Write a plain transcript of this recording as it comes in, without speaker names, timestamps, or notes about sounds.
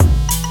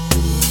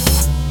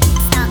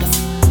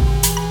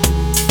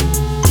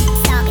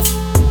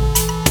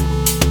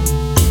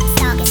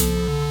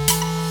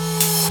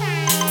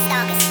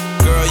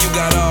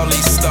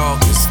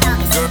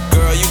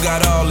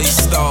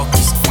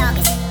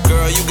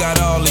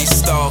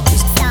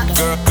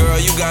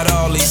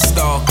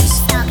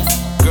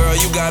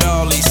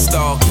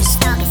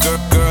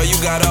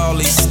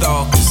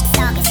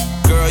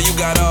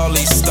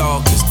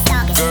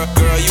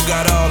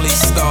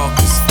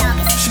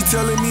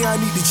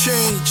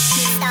change,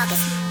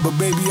 but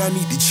baby, I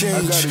need to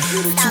change.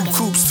 2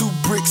 coops, 2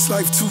 bricks,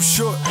 life too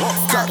short.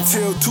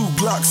 Cocktail, 2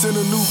 Glocks in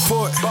a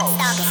Newport.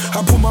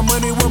 I put my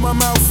money where my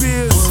mouth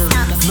is.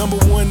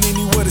 Number 1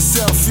 anywhere the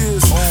South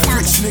is.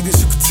 Rich niggas,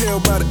 you can tell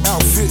by the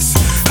outfits.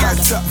 High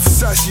top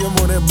Versace, I'm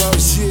on that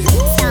bullshit.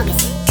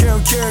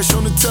 Count cash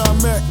on the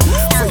tarmac.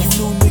 For you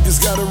new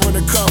niggas, gotta run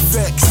a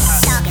Carfax.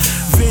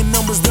 VIN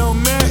numbers don't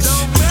match.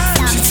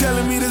 She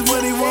telling me this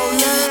money won't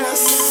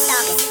last.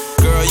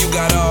 Girl, you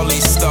got all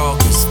these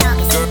stalkers.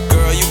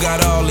 Girl, you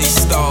got all these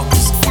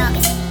stalkers.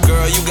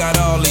 Girl, you got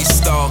all these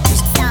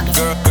stalkers.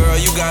 Girl,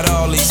 you got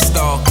all these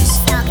stalkers.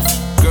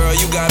 Girl,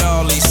 you got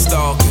all these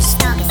stalkers.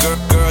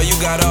 Girl, you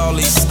got all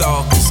these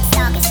stalkers.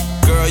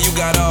 Girl, you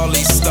got all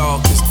these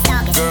stalkers.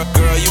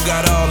 Girl, you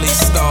got all these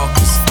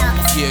stalkers.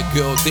 Yeah,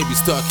 girl, they be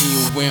stalking you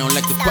around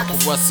like the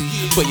paparazzi.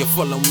 But you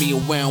follow me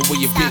around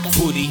with your big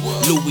booty,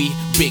 Louis,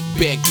 big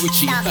bag,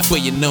 Gucci. But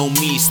you know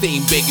me,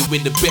 staying begging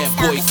with the bad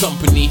boy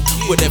company.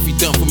 What have you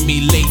done for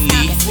me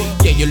lately?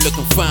 Yeah, you're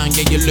looking fine,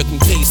 yeah, you're looking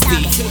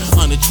tasty.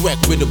 On the track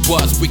with the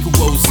bars, Rico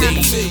Rose,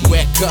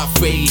 Wet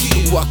Cafe.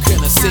 What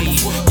can I say?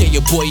 Yeah,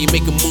 your boy, you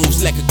making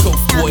moves like a coke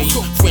boy.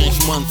 French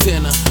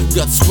Montana,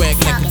 got swag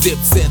like a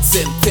Dipset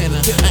antenna.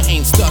 I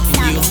ain't stalking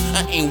you,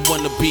 I ain't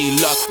wanna be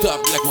locked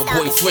up like my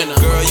boyfriend.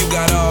 Girl, you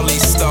got all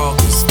these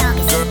stalkers.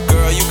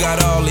 Girl, you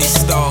got all these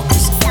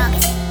stalkers.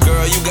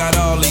 Girl, you got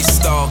all these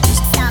stalkers.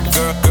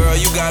 Girl,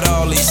 you got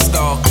all these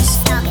stalkers.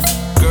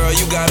 Girl,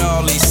 you got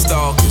all these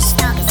stalkers.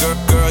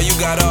 Girl, you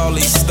got all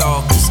these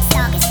stalkers.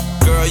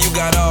 Girl, you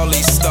got all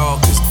these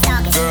stalkers.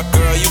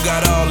 Girl, you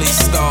got all these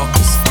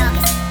stalkers.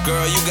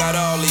 Girl, you got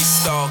all these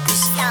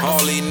stalkers. All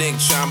these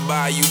niggas tryna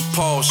buy you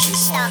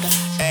Porsches.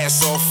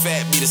 Ass all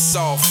fat, be the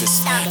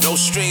softest. No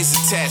strings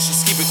attached,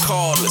 just keep it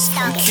cordless.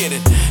 I'm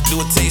kidding, do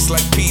it taste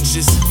like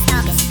peaches?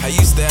 I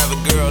used to have a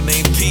girl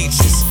named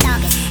Peaches,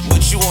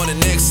 but you on the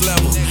next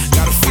level.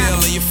 Got a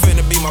feeling you're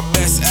finna be my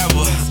best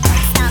ever.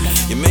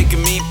 You're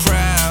making me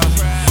proud,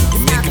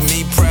 you're making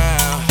me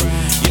proud.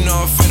 You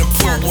know I'm finna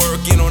put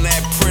work in on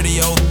that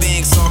pretty old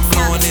thing, so I'm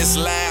blowing this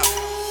loud.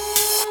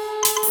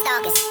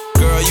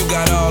 Girl, you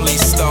got all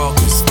these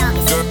stalkers.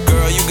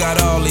 Girl, you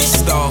got all these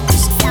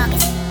stalkers.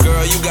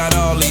 Girl, you got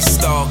all these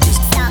stalkers.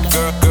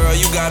 Girl,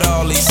 you got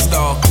all these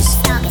stalkers.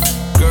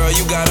 Girl,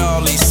 you got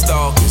all these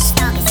stalkers.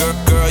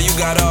 Girl, you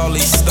got all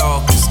these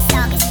stalkers.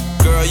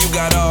 Girl, you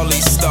got all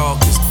these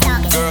stalkers.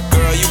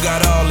 Girl, you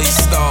got all these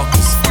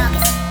stalkers.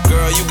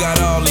 Girl, you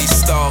got all these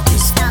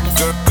stalkers.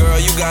 Girl,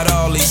 you got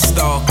all these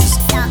stalkers.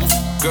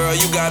 Girl,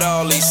 you got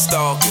all these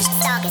stalkers.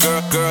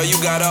 Girl, you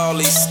got all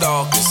these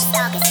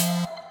stalkers.